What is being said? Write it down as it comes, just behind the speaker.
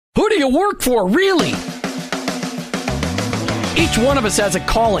Who do you work for, really? Each one of us has a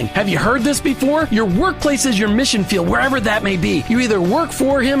calling. Have you heard this before? Your workplace is your mission field, wherever that may be. You either work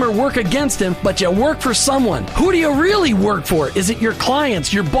for him or work against him, but you work for someone. Who do you really work for? Is it your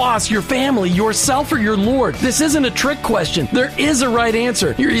clients, your boss, your family, yourself, or your Lord? This isn't a trick question. There is a right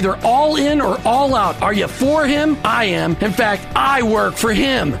answer. You're either all in or all out. Are you for him? I am. In fact, I work for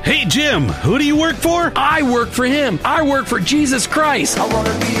him. Hey, Jim, who do you work for? I work for him. I work for Jesus Christ. I want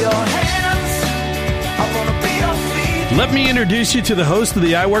to be your hands. I want to be your feet. Let me introduce you to the host of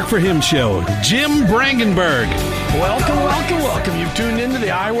the I Work For Him show, Jim Brangenberg. Welcome. You've tuned into the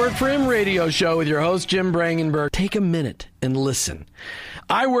I Work For Him radio show with your host, Jim Brangenberg. Take a minute and listen.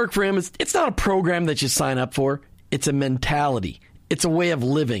 I Work For Him, it's not a program that you sign up for. It's a mentality. It's a way of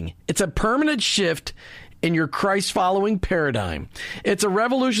living. It's a permanent shift in your Christ-following paradigm. It's a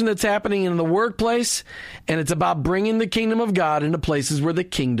revolution that's happening in the workplace, and it's about bringing the kingdom of God into places where the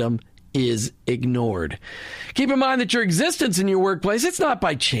kingdom is ignored. Keep in mind that your existence in your workplace, it's not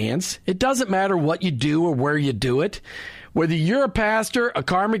by chance. It doesn't matter what you do or where you do it. Whether you're a pastor, a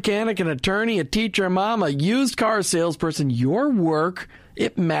car mechanic, an attorney, a teacher, a mom, a used car salesperson, your work,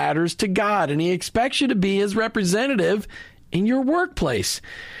 it matters to God, and He expects you to be His representative in your workplace.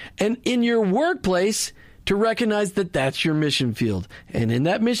 And in your workplace, to recognize that that's your mission field. And in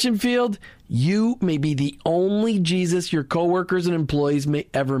that mission field, you may be the only Jesus your coworkers and employees may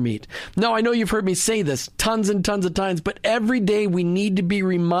ever meet. Now, I know you've heard me say this tons and tons of times, but every day we need to be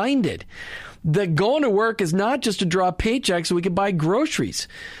reminded that going to work is not just to draw paychecks so we can buy groceries.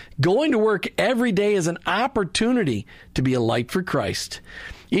 Going to work every day is an opportunity to be a light for Christ.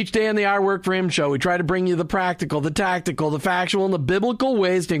 Each day on the I Work For Him show, we try to bring you the practical, the tactical, the factual, and the biblical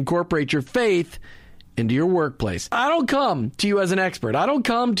ways to incorporate your faith into your workplace. I don't come to you as an expert. I don't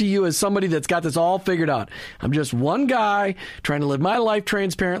come to you as somebody that's got this all figured out. I'm just one guy trying to live my life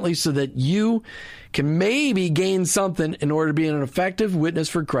transparently so that you can maybe gain something in order to be an effective witness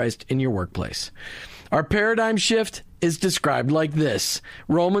for Christ in your workplace. Our paradigm shift is described like this.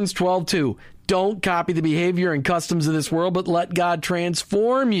 Romans 12:2. Don't copy the behavior and customs of this world, but let God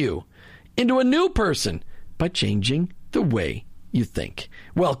transform you into a new person by changing the way you think.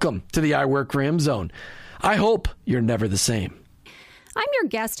 Welcome to the I Work For Him zone. I hope you're never the same. I'm your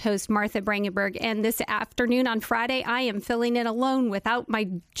guest host, Martha Brangenberg, and this afternoon on Friday, I am filling in alone without my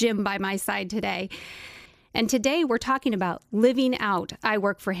Jim by my side today. And today we're talking about living out I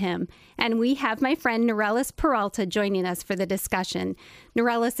Work For Him. And we have my friend Nurellys Peralta joining us for the discussion.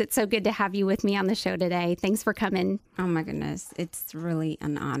 Nurellys, it's so good to have you with me on the show today. Thanks for coming. Oh my goodness. It's really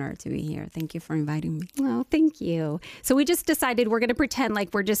an honor to be here. Thank you for inviting me. Oh, thank you. So we just decided we're going to pretend like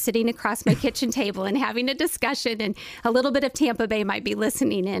we're just sitting across my kitchen table and having a discussion, and a little bit of Tampa Bay might be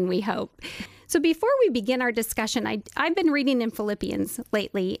listening in, we hope. So before we begin our discussion, I've been reading in Philippians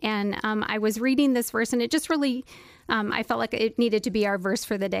lately, and I was reading this verse, and it just really, I felt like it needed to be our verse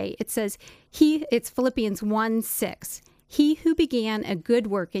for the day. It says, it's Philippians 1:6. He who began a good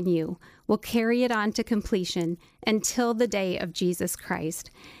work in you will carry it on to completion until the day of Jesus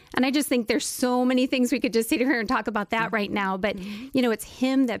Christ. And I just think there's so many things we could just sit here and talk about that right now. But, you know, it's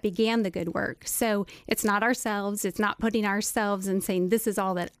Him that began the good work. So it's not ourselves. It's not putting ourselves and saying, this is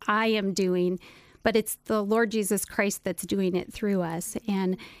all that I am doing. But it's the Lord Jesus Christ that's doing it through us.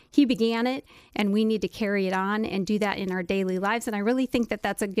 And He began it, and we need to carry it on and do that in our daily lives. And I really think that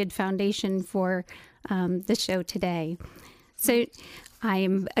that's a good foundation for the show today. So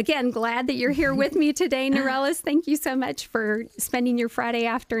I'm, again, glad that you're here with me today, Nurellys. Thank you so much for spending your Friday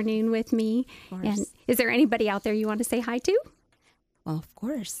afternoon with me. And is there anybody out there you want to say hi to? Well, of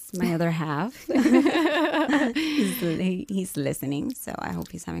course, my other half. He's listening, so I hope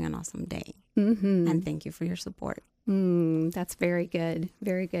he's having an awesome day. Mm-hmm. And thank you for your support. That's very good.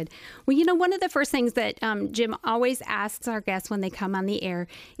 Very good. Well, you know, one of the first things that Jim always asks our guests when they come on the air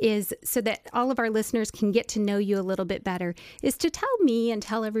is, so that all of our listeners can get to know you a little bit better, is to tell me and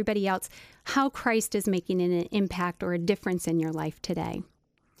tell everybody else how Christ is making an impact or a difference in your life today.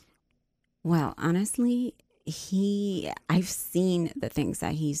 Well, honestly, I've seen the things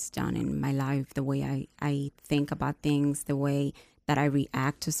that He's done in my life, the way I think about things, the way that I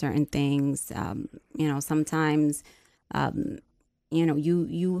react to certain things. You know, sometimes, you know,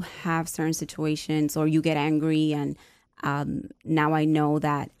 you have certain situations or you get angry, and now I know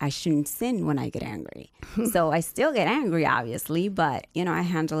that I shouldn't sin when I get angry. So I still get angry, obviously, but, you know, I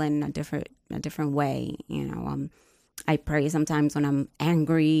handle it in a different way. You know, I pray sometimes when I'm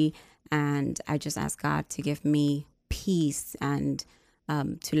angry, and I just ask God to give me peace and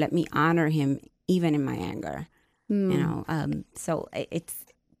to let me honor Him even in my anger. You know, so it's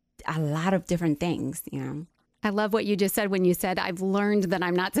a lot of different things, you know. I love what you just said when you said, I've learned that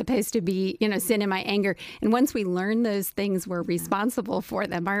I'm not supposed to be, sin in my anger. And once we learn those things, we're responsible for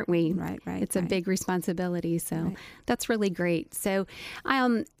them, aren't we? Right. It's a big responsibility. So that's really great. So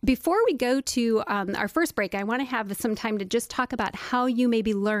before we go to our first break, I want to have some time to just talk about how you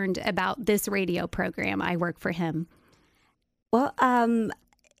maybe learned about this radio program, I Work for Him. Well,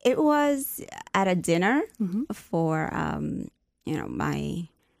 it was at a dinner for,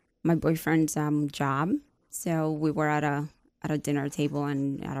 my boyfriend's job. So we were at a dinner table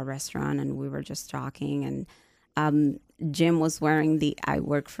and at a restaurant, and we were just talking. And Jim was wearing the "I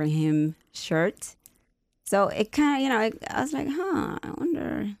Work for Him" shirt. So it kind of, I was like, I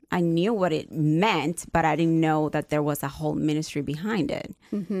wonder. I knew what it meant, but I didn't know that there was a whole ministry behind it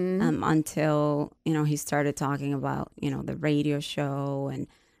until he started talking about the radio show and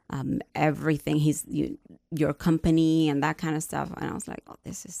everything. Your company and that kind of stuff. And I was like, oh,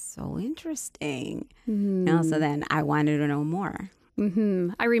 this is so interesting. So then I wanted to know more.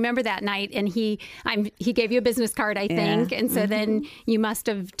 I remember that night, and he gave you a business card, I think, and so then you must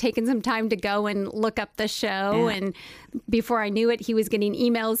have taken some time to go and look up the show. And before I knew it, he was getting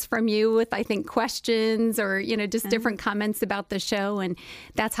emails from you with, I think, questions or just different comments about the show, and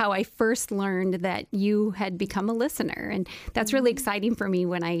that's how I first learned that you had become a listener, and that's really exciting for me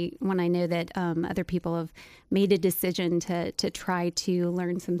when I know that other people have made a decision to try to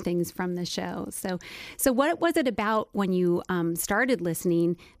learn some things from the show. So what was it about when you started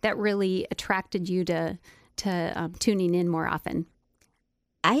listening that really attracted you to tuning in more often?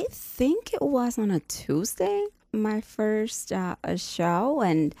 I think it was on a Tuesday, my first show,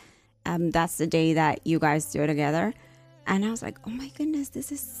 and that's the day that you guys do it together. And I was like, oh my goodness,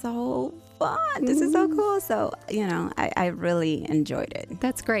 this is so fun. This is so cool. So, I really enjoyed it.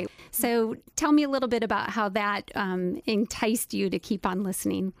 That's great. So tell me a little bit about how that enticed you to keep on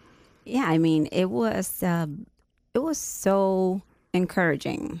listening. Yeah, I mean, it was so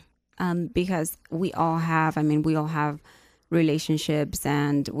encouraging because we all have relationships,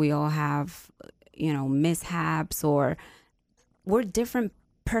 and we all have, mishaps, or we're different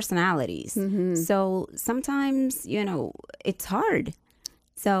personalities. So sometimes, it's hard.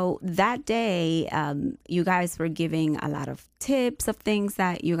 So that day, you guys were giving a lot of tips of things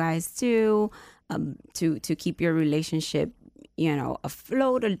that you guys do to keep your relationship,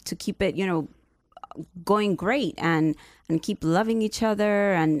 afloat, or to keep it, going great, and keep loving each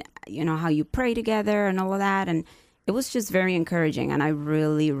other, and how you pray together and all of that. And it was just very encouraging, and I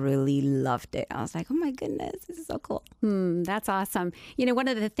really, really loved it. I was like, oh my goodness, this is so cool. That's awesome. One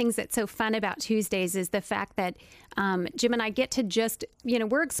of the things that's so fun about Tuesdays is the fact that Jim and I get to just,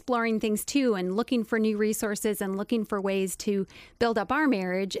 we're exploring things too, and looking for new resources and looking for ways to build up our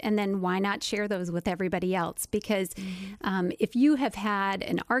marriage. And then why not share those with everybody else? Because if you have had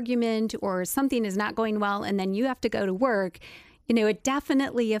an argument or something is not going well, and then you have to go to work, it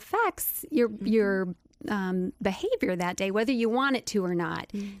definitely affects your behavior that day, whether you want it to or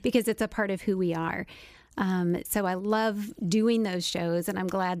not, because it's a part of who we are. So I love doing those shows, and I'm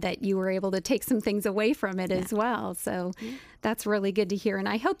glad that you were able to take some things away from it as well. So that's really good to hear. And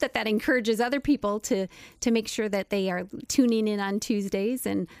I hope that encourages other people to make sure that they are tuning in on Tuesdays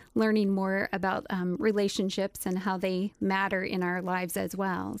and learning more about relationships and how they matter in our lives as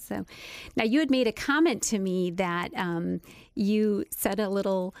well. So now, you had made a comment to me that you set a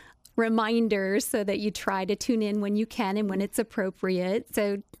little reminder so that you try to tune in when you can and when it's appropriate.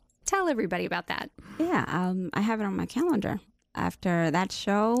 So tell everybody about that. Yeah, I have it on my calendar. After that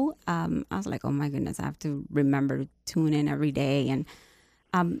show, I was like, oh my goodness, I have to remember to tune in every day. And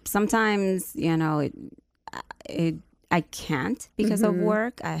sometimes, I can't because of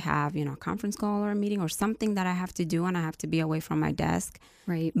work. I have, a conference call or a meeting or something that I have to do, and I have to be away from my desk.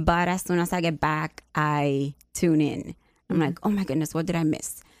 Right. But as soon as I get back, I tune in. I'm like, oh my goodness, what did I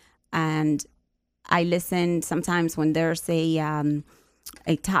miss? And I listen sometimes when there's a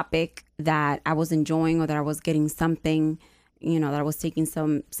topic that I was enjoying, or that I was getting something, that I was taking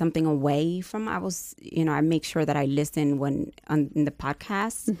something away from. I make sure that I listen in the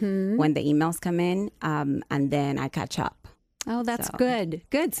podcast when the emails come in, and then I catch up. Oh, that's good.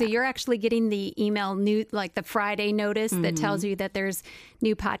 Good. So you're actually getting the email like the Friday notice that tells you that there's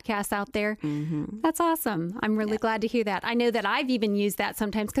new podcasts out there. That's awesome. I'm really glad to hear that. I know that I've even used that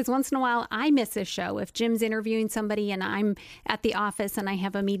sometimes, because once in a while I miss a show. If Jim's interviewing somebody and I'm at the office and I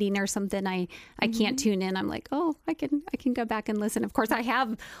have a meeting or something, I can't tune in. I'm like, oh, I can go back and listen. Of course, I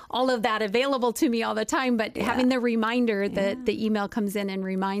have all of that available to me all the time, but having the reminder that the email comes in and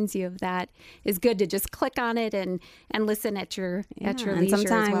reminds you of that is good, to just click on it and listen at at your And leisure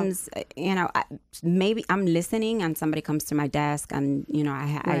sometimes, as maybe I'm listening and somebody comes to my desk and,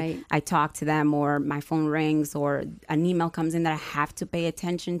 Right. I talk to them, or my phone rings, or an email comes in that I have to pay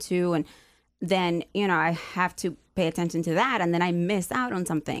attention to. And then, I have to pay attention to that. And then I miss out on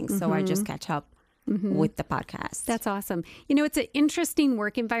some things. So I just catch up with the podcast. That's awesome. It's an interesting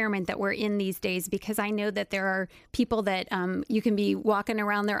work environment that we're in these days, because I know that there are people that you can be walking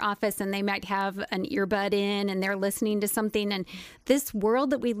around their office and they might have an earbud in and they're listening to something. And this world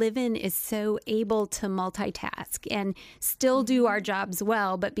that we live in is so able to multitask and still do our jobs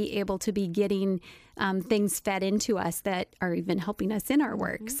well, but be able to be getting things fed into us that are even helping us in our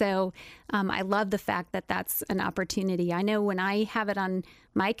work. So I love the fact that that's an opportunity. I know when I have it on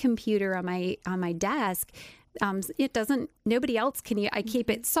my computer on my desk, it doesn't, nobody else can, I keep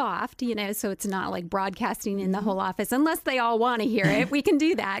it soft, so it's not like broadcasting in the whole office, unless they all want to hear it. We can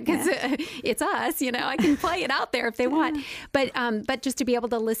do that because it's us, I can play it out there if they want. But just to be able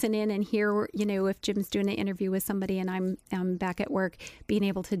to listen in and hear, if Jim's doing an interview with somebody and I'm back at work, being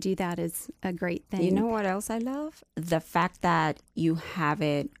able to do that is a great thing. You know what else I love? The fact that you have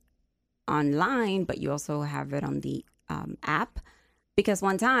it online, but you also have it on the app. Because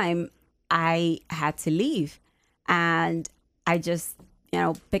one time I had to leave and I just,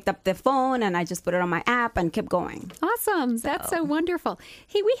 picked up the phone and I just put it on my app and kept going. Awesome. That's so wonderful.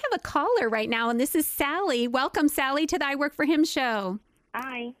 Hey, we have a caller right now, and this is Sally. Welcome, Sally, to the I Work for Him show.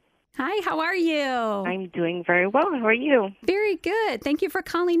 Hi. Hi, how are you? I'm doing very well. How are you? Very good. Thank you for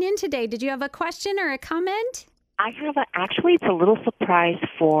calling in today. Did you have a question or a comment? I have actually, it's a little surprise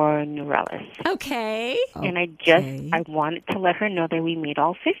for Nurellys. Okay. And I wanted to let her know that we made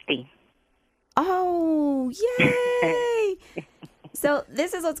all 50. Oh, yay! So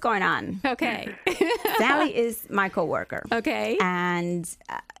this is what's going on. Okay. Sally is my coworker. Okay. And,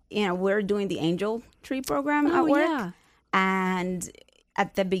 we're doing the Angel Tree program at work. Yeah. And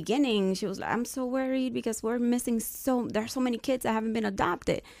at the beginning, she was like, I'm so worried because we're missing there are so many kids that haven't been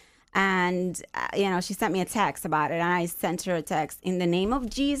adopted. And, she sent me a text about it, and I sent her a text. In the name of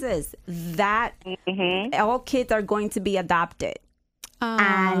Jesus, that all kids are going to be adopted.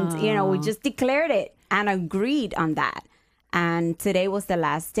 And, we just declared it and agreed on that. And today was the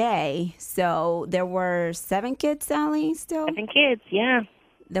last day. So there were 7 kids, Sally, still? 7 kids, yeah.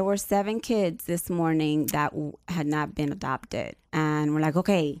 There were 7 kids this morning that had not been adopted. And we're like,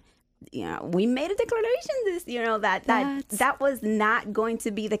 okay, we made a declaration that was not going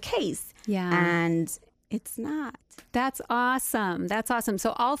to be the case. Yeah. And it's not. That's awesome. That's awesome.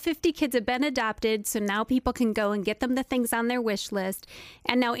 So all 50 kids have been adopted. So now people can go and get them the things on their wish list.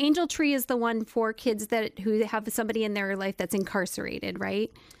 And now Angel Tree is the one for kids who have somebody in their life that's incarcerated,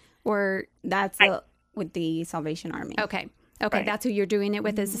 right? Or that's with the Salvation Army. Okay. Okay, that's who you're doing it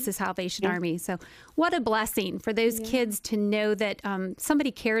with, is the Salvation Army. So what a blessing for those kids to know that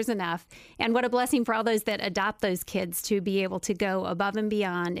somebody cares enough. And what a blessing for all those that adopt those kids to be able to go above and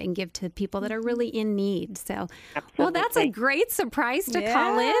beyond and give to people that are really in need. So, well, that's a great surprise to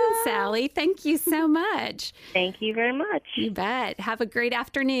call in, Sally. Thank you so much. Thank you very much. You bet. Have a great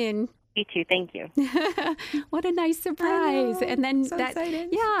afternoon. You too. Thank you. What a nice surprise. And then so that, excited.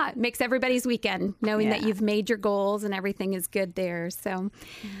 it makes everybody's weekend knowing that you've made your goals and everything is good there. So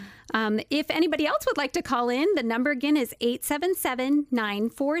if anybody else would like to call in, the number again is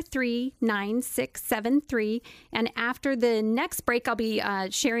 877-943-9673. And after the next break, I'll be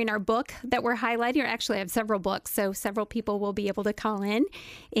sharing our book that we're highlighting. Actually, I have several books, so several people will be able to call in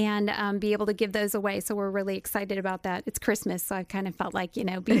and be able to give those away. So we're really excited about that. It's Christmas, so I kind of felt like,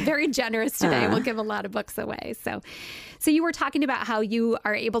 be very generous today. We'll give a lot of books away. So you were talking about how you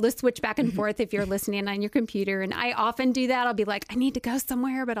are able to switch back and forth if you're listening on your computer. And I often do that. I'll be like, I need to go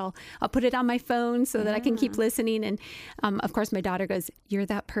somewhere, but I'll put it on my phone so that I can keep listening. And of course, my daughter goes, "You're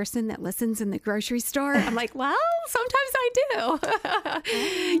that person that listens in the grocery store?" I'm like, well, sometimes I do,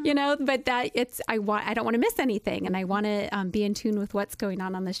 but I don't want to miss anything. And I want to be in tune with what's going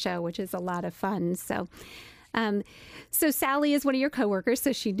on the show, which is a lot of fun. So Sally is one of your coworkers,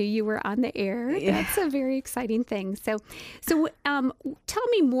 so she knew you were on the air. That's a very exciting thing. So tell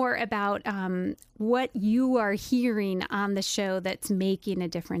me more about what you are hearing on the show that's making a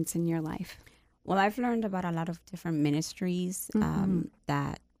difference in your life. Well, I've learned about a lot of different ministries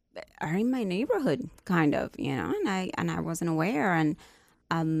that are in my neighborhood, kind of, and I wasn't aware. And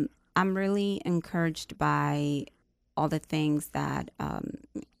I'm really encouraged by all the things that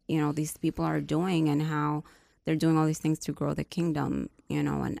these people are doing and how they're doing all these things to grow the kingdom,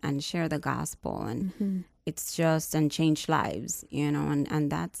 and share the gospel. And it's just, and change lives,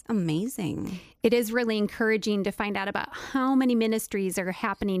 and that's amazing. it is really encouraging to find out about how many ministries are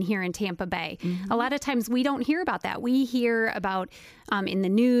happening here in Tampa Bay. A lot of times we don't hear about that. We hear about in the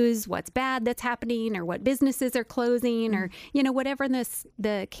news what's bad that's happening, or what businesses are closing, or whatever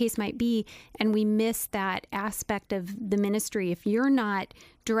the case might be, and we miss that aspect of the ministry. If you're not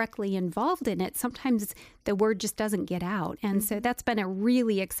directly involved in it, sometimes the word just doesn't get out. And so that's been a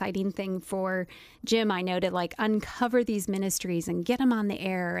really exciting thing for Jim, I know, to uncover these ministries and get them on the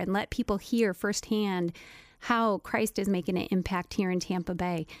air and let people hear firsthand how Christ is making an impact here in Tampa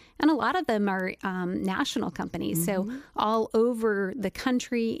Bay. And a lot of them are national companies, so all over the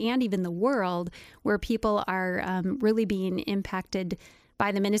country and even the world, where people are really being impacted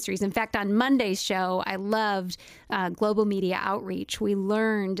by the ministries. In fact, on Monday's show, I loved Global Media Outreach. We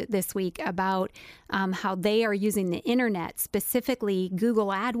learned this week about how they are using the internet, specifically Google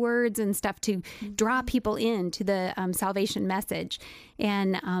AdWords and stuff, to draw people into the salvation message.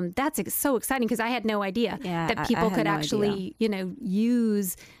 And that's so exciting, because I had no idea that people could actually,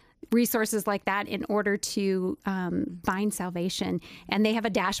 use resources like that in order to find salvation. And they have a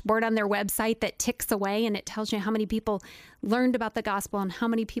dashboard on their website that ticks away, and it tells you how many people learned about the gospel and how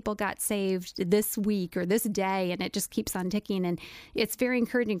many people got saved this week or this day, and it just keeps on ticking. And it's very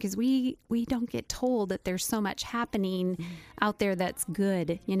encouraging, because we don't get told that there's so much happening out there that's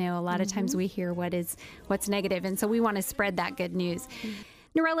good. A lot of times we hear what's negative, and so we want to spread that good news.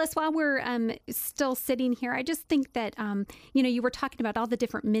 Nurellys, while we're still sitting here, I just think that, you were talking about all the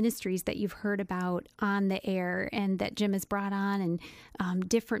different ministries that you've heard about on the air and that Jim has brought on, and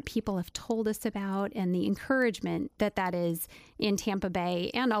different people have told us about, and the encouragement that is in Tampa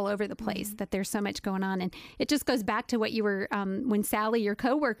Bay and all over the place, that there's so much going on. And it just goes back to what you were, when Sally, your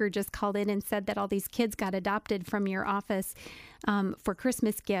coworker, just called in and said that all these kids got adopted from your office for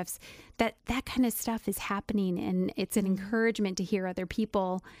Christmas gifts, that kind of stuff is happening. And it's an encouragement to hear other people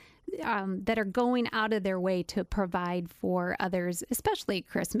that are going out of their way to provide for others, especially at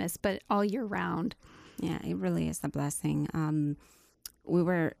Christmas, but all year round. Yeah, it really is a blessing. We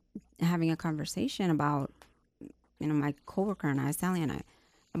were having a conversation about, my coworker and I, Sally and I,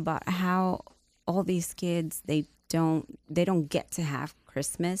 about how all these kids, they don't get to have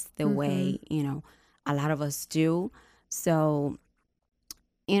Christmas the way, a lot of us do. So,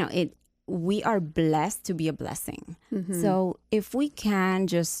 we are blessed to be a blessing. So if we can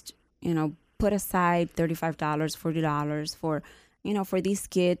just, put aside $35, $40 for these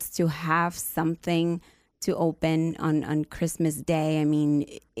kids to have something to open on Christmas Day, I mean,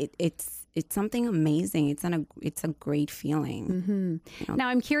 it's something amazing. It's a great feeling. Now,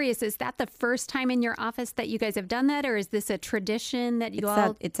 I'm curious, is that the first time in your office that you guys have done that, or is this a tradition that you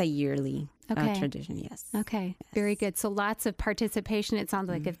all... It's a yearly tradition, yes. Okay, yes. Very good. So lots of participation. It sounds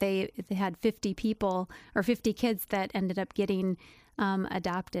like if they had 50 people or 50 kids that ended up getting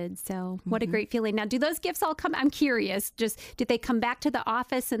adopted. So what a great feeling. Now, do those gifts all come? I'm curious. Just, did they come back to the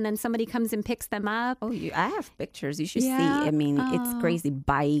office and then somebody comes and picks them up? Oh, I have pictures. You should see. I mean, it's crazy.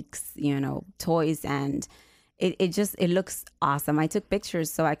 Bikes, toys, and it looks awesome. I took pictures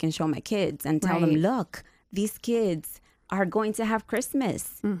so I can show my kids and tell them, look, these kids are going to have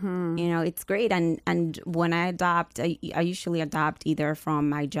Christmas. It's great. And when I adopt, I usually adopt either from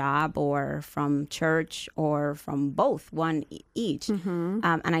my job or from church or from both, one each.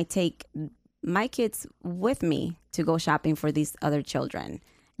 And I take my kids with me to go shopping for these other children,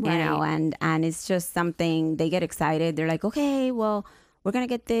 and it's just something, they get excited. They're like, okay, well, we're going to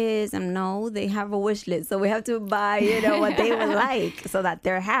get this. And no, they have a wish list. So we have to buy, what they would like so that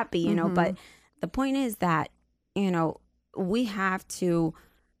they're happy, But the point is that, we have to,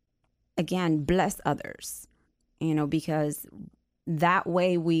 again, bless others, because that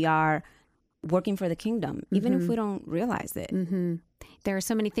way we are working for the kingdom, even if we don't realize it. There are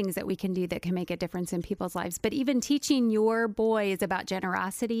so many things that we can do that can make a difference in people's lives. But even teaching your boys about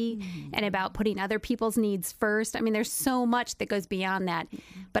generosity and about putting other people's needs first, I mean, there's so much that goes beyond that.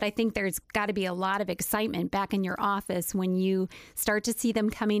 But I think there's got to be a lot of excitement back in your office when you start to see them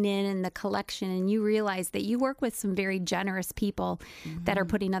coming in the collection, and you realize that you work with some very generous people that are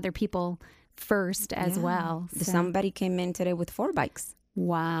putting other people first as well. So. Somebody came in today with 4 bikes.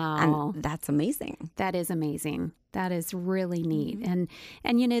 Wow. And that's amazing. That is amazing. That is really neat. And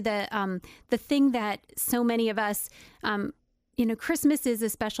the thing that so many of us, Christmas is a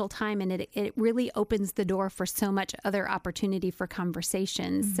special time, and it really opens the door for so much other opportunity for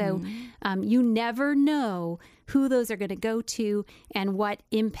conversations. So you never know who those are going to go to and what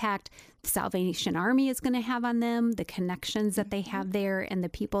impact the Salvation Army is going to have on them, the connections that they have there, and the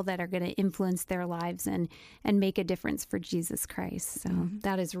people that are going to influence their lives and make a difference for Jesus Christ. So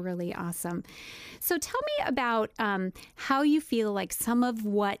that is really awesome. So tell me about how you feel like some of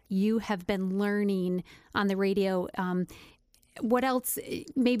what you have been learning on the radio, what else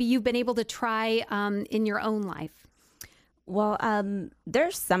maybe you've been able to try in your own life? Well,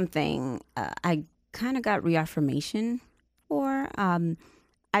 there's something I kind of got reaffirmation for.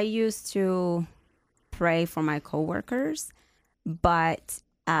 I used to pray for my coworkers, but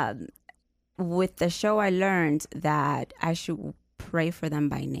with the show, I learned that I should pray for them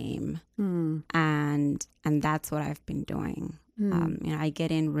by name, and that's what I've been doing. I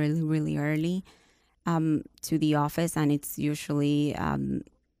get in really, really early to the office, and it's usually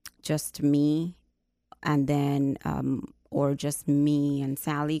just me, and then or just me and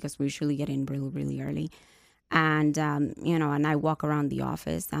Sally, because we usually get in really, really early. And and I walk around the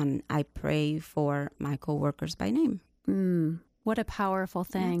office and I pray for my coworkers by name. What a powerful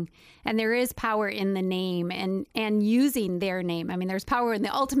thing. And there is power in the name and using their name. I mean, there's power in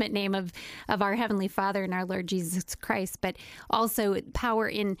the ultimate name of our Heavenly Father and our Lord Jesus Christ, but also power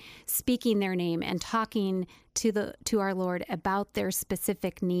in speaking their name and talking to our Lord about their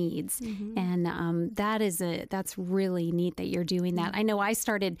specific needs. And that's really neat that you're doing that. I know I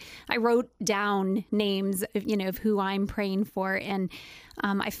wrote down names of who I'm praying for, and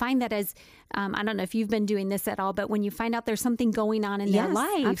I find that as I don't know if you've been doing this at all, but when you find out there's something going on in their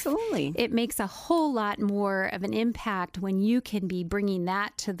life, absolutely, it makes a whole lot more of an impact when you can be bringing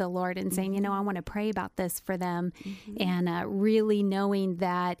that to the Lord and saying, I want to pray about this for them, and really knowing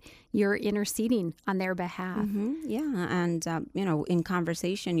that you're interceding on their behalf. Yeah, and in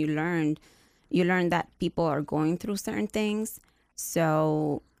conversation, you learn that people are going through certain things,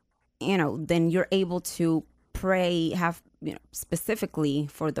 so then you're able to pray, specifically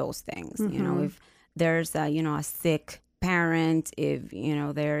for those things. If there's a sick parent, if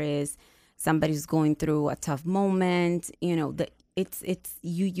there is somebody who's going through a tough moment,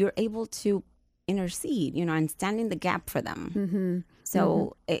 you're able to intercede, and stand in the gap for them.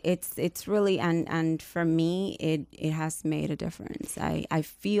 So it's really, and for me, it has made a difference. I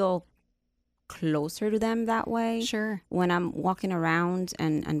feel closer to them that way. Sure. When I'm walking around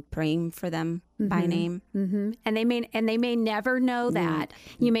and praying for them by name. And they may never know that.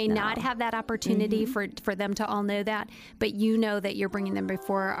 You may not have that opportunity for them to all know that, but you know that you're bringing them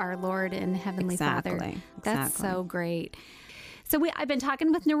before our Lord and Heavenly Father. That's so great. So I've been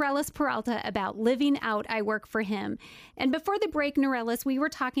talking with Nurellys Peralta about living out I Work for Him. And before the break, Nurellys, we were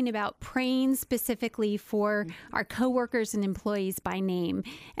talking about praying specifically for our coworkers and employees by name.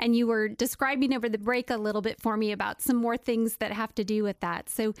 And you were describing over the break a little bit for me about some more things that have to do with that.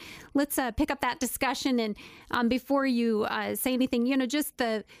 So let's pick up that discussion. And before you say anything, just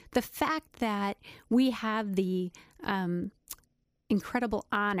the fact that we have the incredible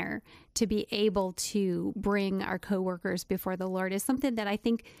honor to be able to bring our coworkers before the Lord is something that I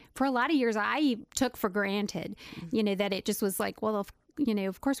think for a lot of years I took for granted, that it just was like, well,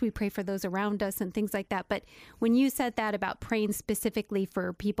 of course we pray for those around us and things like that. But when you said that about praying specifically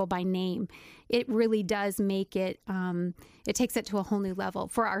for people by name, it really does make it, it takes it to a whole new level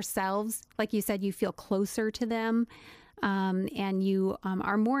for ourselves. Like you said, you feel closer to them, and you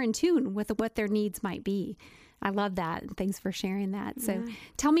are more in tune with what their needs might be. I love that. Thanks for sharing that. So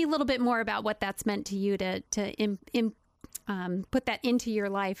tell me a little bit more about what that's meant to you to put that into your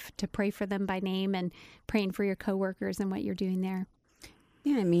life, to pray for them by name and praying for your coworkers and what you're doing there.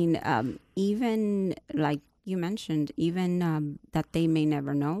 Yeah, I mean, even like you mentioned, even that they may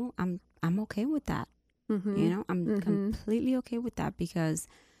never know, I'm okay with that. I'm completely okay with that because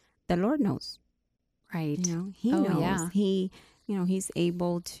the Lord knows. Right. He knows. Yeah. He's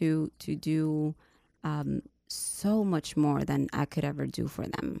able to do so much more than I could ever do for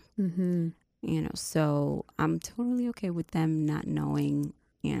them. So I'm totally okay with them not knowing,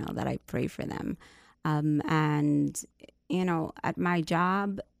 that I pray for them. And, at my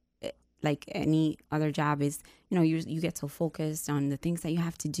job, like any other job is, you get so focused on the things that you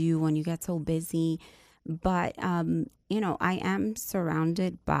have to do and you get so busy. But, I am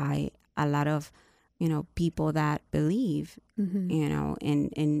surrounded by a lot of, people that believe,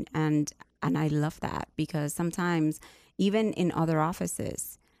 and I love that because sometimes even in other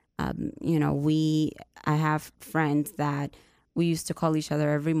offices, I have friends that we used to call each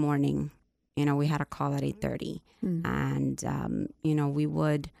other every morning. We had a call at 8:30 and, we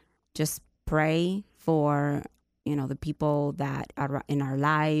would just pray for the people that are in our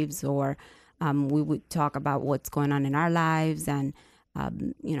lives, or we would talk about what's going on in our lives, and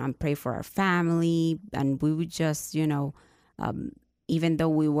and pray for our family. And we would just, even though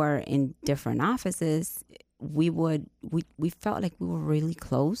we were in different offices, we felt like we were really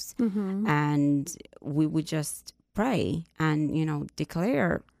close, and we would just pray and,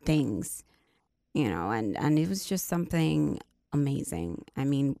 declare things, and it was just something amazing. I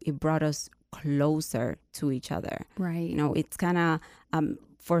mean, it brought us closer to each other. Right. It's kind of,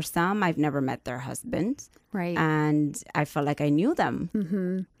 for some, I've never met their husbands. Right. And I felt like I knew them,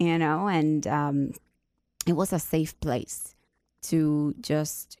 and it was a safe place to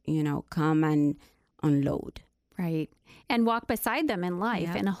just, come and unload. Right. And walk beside them in life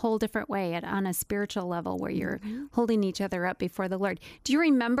Yep. in a whole different way, on a spiritual level where you're holding each other up before the Lord. Do you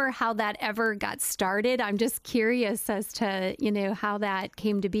remember how that ever got started? I'm just curious as to, how that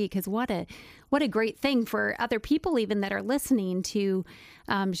came to be, because what a great thing for other people even that are listening to.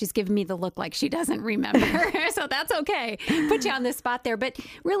 She's giving me the look like she doesn't remember, so that's okay. Put you on the spot there. But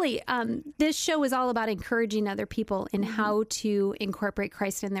really, this show is all about encouraging other people in how to incorporate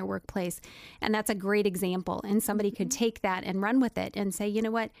Christ in their workplace. And that's a great example. And somebody could take that and run with it and say, you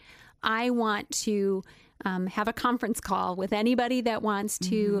know what, I want to have a conference call with anybody that wants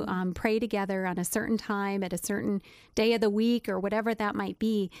to pray together on a certain time at a certain day of the week or whatever that might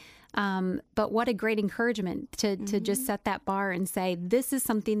be. But what a great encouragement to just set that bar and say, this is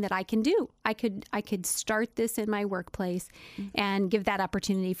something that I can do. I could start this in my workplace and give that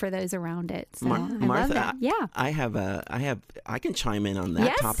opportunity for those around it. So Martha, I love that. Yeah. I can chime in on that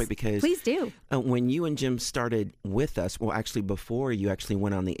Yes, topic, because please do. When you and Jim started with us, well, actually before you actually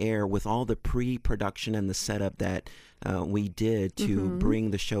went on the air, with all the pre-production and the setup that we did to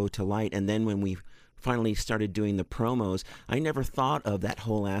bring the show to light, and then when we finally started doing the promos, I never thought of that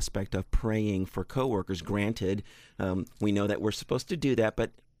whole aspect of praying for coworkers. Granted, we know that we're supposed to do that, but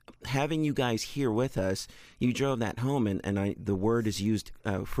having you guys here with us, you drove that home, and the word is used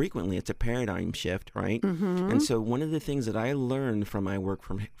frequently. It's a paradigm shift, right? And so one of the things that I learned from my work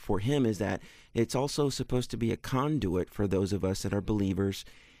for him is that it's also supposed to be a conduit for those of us that are believers,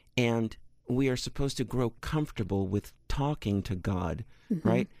 and we are supposed to grow comfortable with talking to God,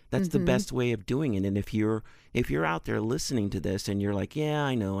 right? That's the best way of doing it. And if you're out there listening to this and you're like, yeah,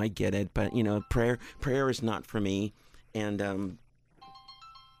 I know, I get it, but prayer is not for me. And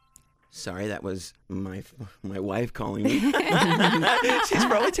sorry, that was my wife calling me. She's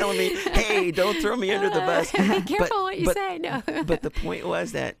probably telling me, hey, don't throw me under the bus. Be careful what you say. No. But the point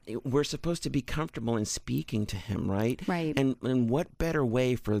was that we're supposed to be comfortable in speaking to him, right? Right. And what better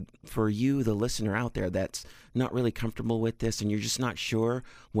way for you, the listener out there, that's not really comfortable with this and you're just not sure?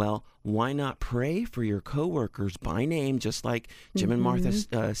 Well, why not pray for your coworkers by name, just like Jim and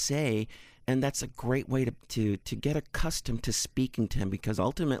Martha say? And that's a great way to get accustomed to speaking to him, because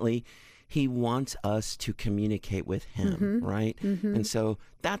ultimately he wants us to communicate with him, right? And so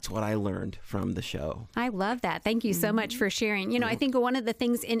that's what I learned from the show. I love that. Thank you so much for sharing. I think one of the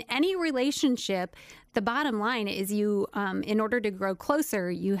things in any relationship, the bottom line is you, in order to grow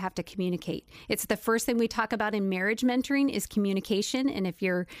closer, you have to communicate. It's the first thing we talk about in marriage mentoring is communication. And if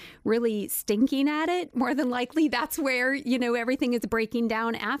you're really stinking at it, more than likely that's where, everything is breaking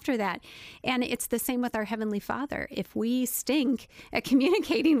down after that. And it's the same with our Heavenly Father. If we stink at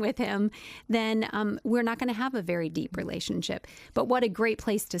communicating with him, then we're not going to have a very deep relationship. But what a great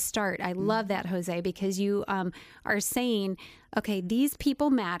place to start. I love that, Jose, because you are saying, okay, these people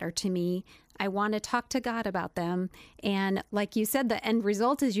matter to me. I want to talk to God about them. And like you said, the end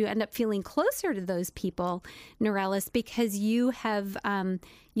result is you end up feeling closer to those people, Nurellys, because you've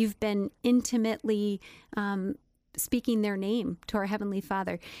been intimately speaking their name to our Heavenly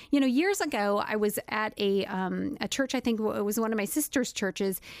Father. Years ago, I was at a church, I think it was one of my sister's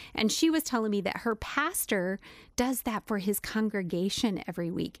churches, and she was telling me that her pastor does that for his congregation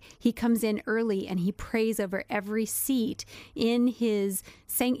every week. He comes in early and he prays over every seat in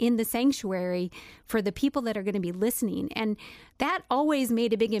the sanctuary for the people that are going to be listening. And that always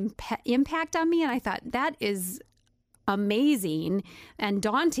made a big impact on me. And I thought, that is amazing and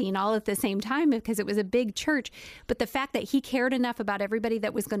daunting all at the same time, because it was a big church. But the fact that he cared enough about everybody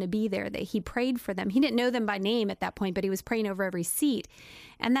that was going to be there, that he prayed for them. He didn't know them by name at that point, but he was praying over every seat.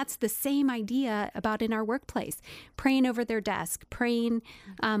 And that's the same idea about in our workplace, praying over their desk, praying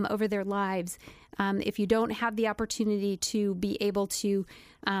over their lives. If you don't have the opportunity to be able to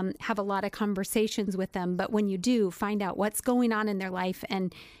have a lot of conversations with them, but when you do, find out what's going on in their life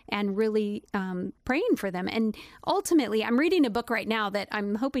and really praying for them. And ultimately, I'm reading a book right now that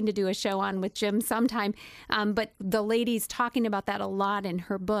I'm hoping to do a show on with Jim sometime, but the lady's talking about that a lot in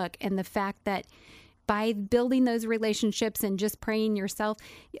her book, and the fact that by building those relationships and just praying yourself,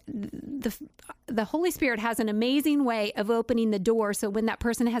 the Holy Spirit has an amazing way of opening the door. So when that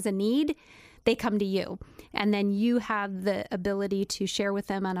person has a need, they come to you, and then you have the ability to share with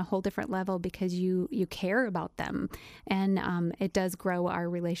them on a whole different level because you care about them, and it does grow our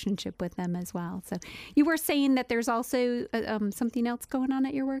relationship with them as well. So you were saying that there's also something else going on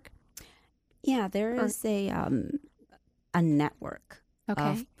at your work? Yeah, there is a network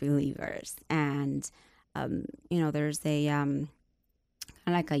of believers, and there's a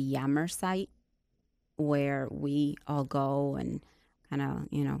like a Yammer site where we all go and kind of,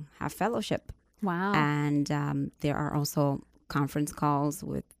 have fellowship. Wow. And there are also conference calls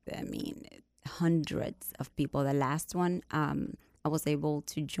with, hundreds of people. The last one I was able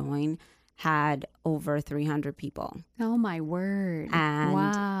to join had over 300 people. Oh, my word. And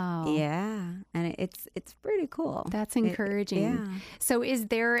wow. Yeah. And it's pretty cool. That's encouraging. Yeah. So is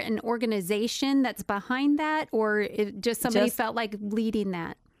there an organization that's behind that, or just somebody felt like leading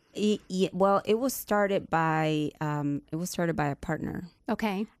that? Well, it was started by a partner.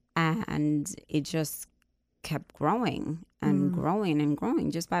 Okay. And it just kept growing and growing and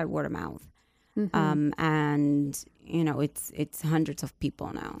growing just by word of mouth. Mm-hmm. And it's hundreds of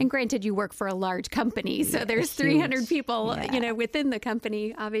people now. And granted, you work for a large company, so there's 300 people, within the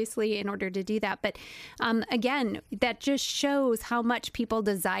company, obviously, in order to do that. But again, that just shows how much people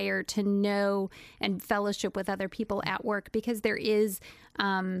desire to know and fellowship with other people at work, because there is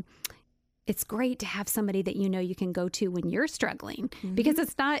it's great to have somebody that you can go to when you're struggling, because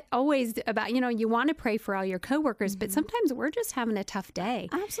it's not always about, you want to pray for all your coworkers, but sometimes we're just having a tough day.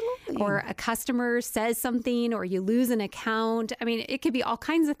 Absolutely. Or a customer says something, or you lose an account. I mean, it could be all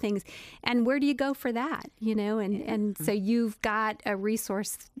kinds of things. And where do you go for that? And so you've got a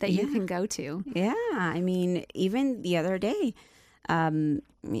resource that you can go to. Yeah. I mean, even the other day,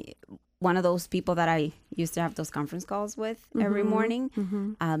 one of those people that I used to have those conference calls with every morning,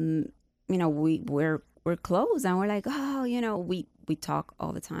 we're close, and we're like, we talk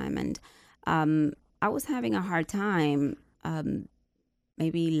all the time. And I was having a hard time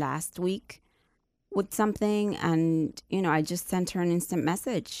maybe last week with something, and I just sent her an instant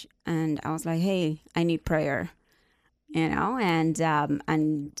message, and I was like, hey, I need prayer, and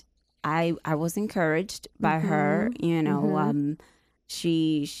I was encouraged by her.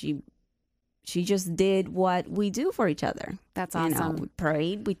 She just did what we do for each other. That's awesome. We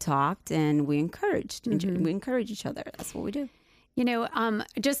prayed, we talked, and we encouraged. We encourage each other. That's what we do.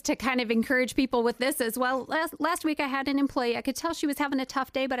 Just to kind of encourage people with this as well. Last week I had an employee. I could tell she was having a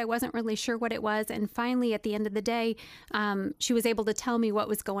tough day, but I wasn't really sure what it was. And finally, at the end of the day, she was able to tell me what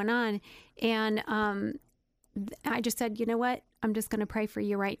was going on. And I just said, you know what? I'm just going to pray for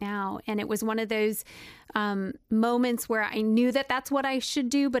you right now. And it was one of those moments where I knew that that's what I should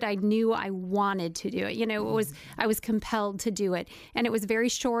do, but I knew I wanted to do it. I was compelled to do it. And it was very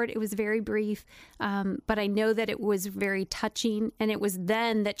short. It was very brief. But I know that it was very touching. And it was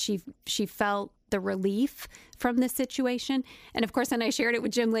then that she felt the relief from the situation. And of course, then I shared it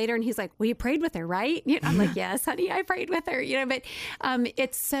with Jim later, and he's like, well, you prayed with her, right? I'm like, yes, honey, I prayed with her, but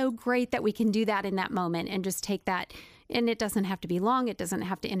it's so great that we can do that in that moment and just take that. And it doesn't have to be long. It doesn't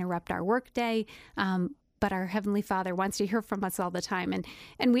have to interrupt our work day. But our Heavenly Father wants to hear from us all the time.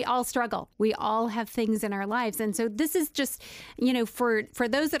 And we all struggle. We all have things in our lives. And so this is just, for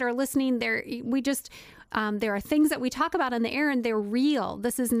those that are listening, there are things that we talk about on the air, and they're real.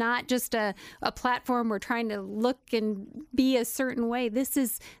 This is not just a platform we're trying to look and be a certain way. This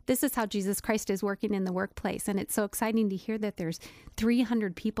is how Jesus Christ is working in the workplace. And it's so exciting to hear that there's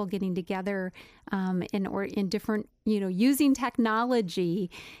 300 people getting together in different, using technology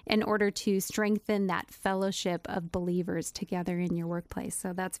in order to strengthen that fellowship of believers together in your workplace.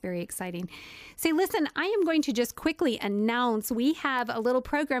 So that's very exciting. Say, listen, I am going to just quickly announce we have a little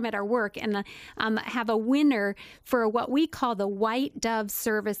program at our work, and have a winner for what we call the White Dove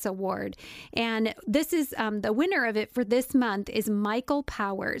Service Award. And this is the winner of it for this month is Michael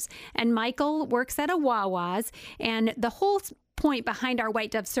Powers. And Michael works at a Wawa's, and the whole point behind our White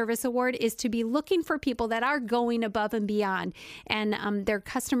Dove Service Award is to be looking for people that are going above and beyond, and their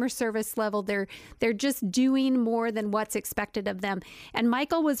customer service level, they're just doing more than what's expected of them. And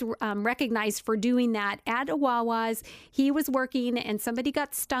Michael was recognized for doing that at a Wawa's. He was working, and somebody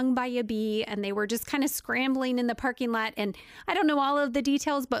got stung by a bee, and they were just kind of scrambling in the parking lot. And I don't know all of the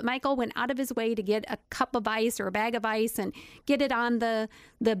details, but Michael went out of his way to get a cup of ice or a bag of ice and get it on the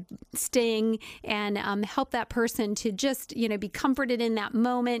sting, and help that person to just be comforted in that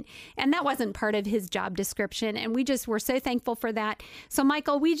moment. And that wasn't part of his job description. And we just were so thankful for that. So,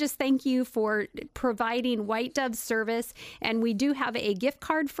 Michael, we just thank you for providing White Dove service. And we do have a gift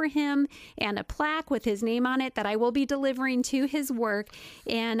card for him and a plaque with his name on it that I will be delivering to his work.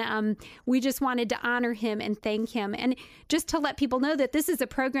 And we just wanted to honor him and thank him. And just to let people know that this is a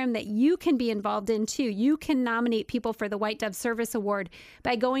program that you can be involved in too. You can nominate people for the White Dove Service Award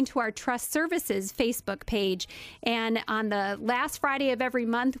by going to our Trust Services Facebook page. And on the last Friday of every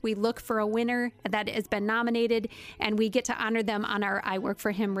month, we look for a winner that has been nominated, and we get to honor them on our I Work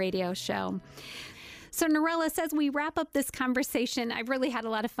for Him radio show. So, Nurellys, as we wrap up this conversation, I've really had a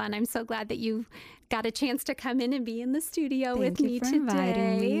lot of fun. I'm so glad that you got a chance to come in and be in the studio with me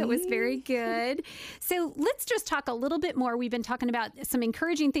today. It was very good. So let's just talk a little bit more. We've been talking about some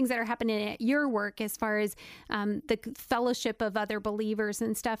encouraging things that are happening at your work as far as the fellowship of other believers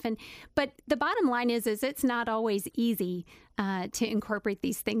and stuff. But the bottom line is it's not always easy to incorporate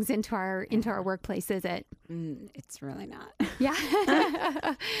these things into our workplace, is it? It's really not. Yeah.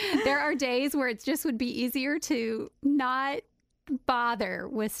 There are days where it just would be easier to not bother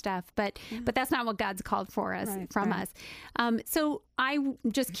with stuff, but that's not what God's called for us from us. So I'm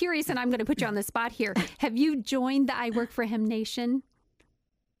just curious, and I'm going to put you on the spot here. Have you joined the I Work for Him Nation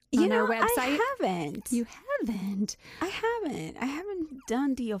on our website? I haven't. You haven't? I haven't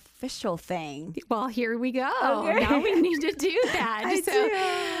done the official thing. Well, here we go. Okay. Now we need to do that.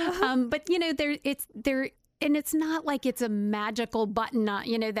 But and it's not like it's a magical button,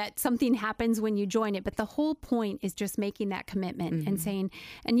 that something happens when you join it. But the whole point is just making that commitment and saying,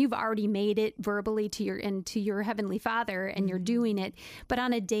 and you've already made it verbally to your Heavenly Father, and you're doing it, but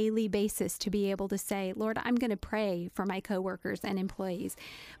on a daily basis to be able to say, Lord, I'm going to pray for my coworkers and employees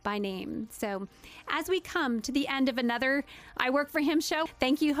by name. So as we come to the end of another I Work for Him show,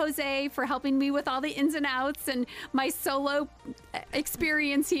 thank you, Jose, for helping me with all the ins and outs and my solo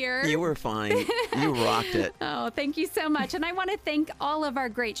experience here. You were fine. You rocked it. Oh, thank you so much. And I want to thank all of our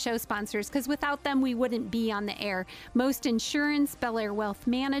great show sponsors, because without them, we wouldn't be on the air. Most Insurance, Bel Air Wealth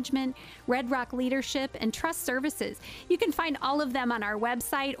Management, Red Rock Leadership, and Trust Services. You can find all of them on our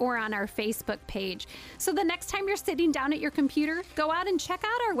website or on our Facebook page. So the next time you're sitting down at your computer, go out and check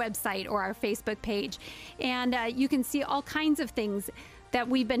out our website or our Facebook page. And you can see all kinds of things that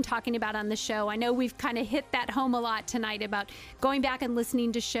we've been talking about on the show. I know we've kind of hit that home a lot tonight about going back and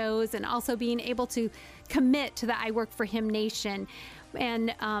listening to shows, and also being able to commit to the I Work for Him Nation.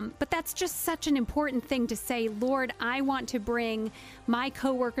 And but that's just such an important thing to say, Lord, I want to bring my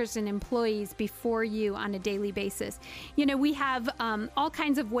coworkers and employees before you on a daily basis. We have all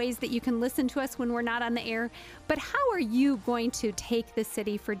kinds of ways that you can listen to us when we're not on the air, but how are you going to take the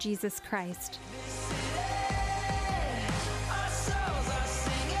city for Jesus Christ?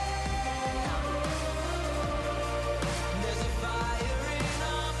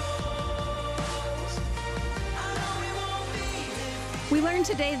 We learned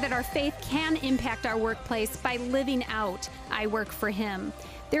today that our faith can impact our workplace by living out I Work for Him.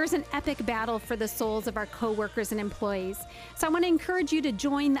 There is an epic battle for the souls of our coworkers and employees. So I want to encourage you to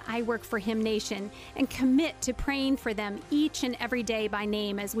join the I Work for Him Nation and commit to praying for them each and every day by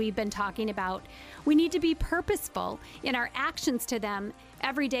name, as we've been talking about. We need to be purposeful in our actions to them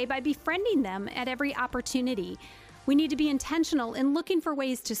every day by befriending them at every opportunity. We need to be intentional in looking for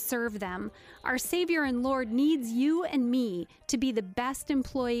ways to serve them. Our Savior and Lord needs you and me to be the best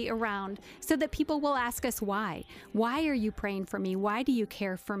employee around, so that people will ask us why. Why are you praying for me? Why do you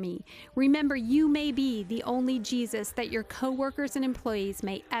care for me? Remember, you may be the only Jesus that your coworkers and employees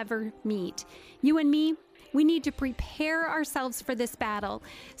may ever meet. You and me, we need to prepare ourselves for this battle.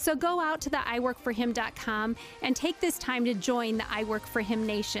 So go out to the iworkforhim.com and take this time to join the I Work for Him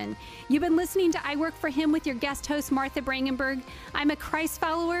Nation. You've been listening to I Work for Him with your guest host, Martha Brangenberg. I'm a Christ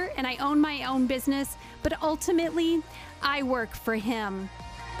follower and I own my own business, but ultimately, I work for Him.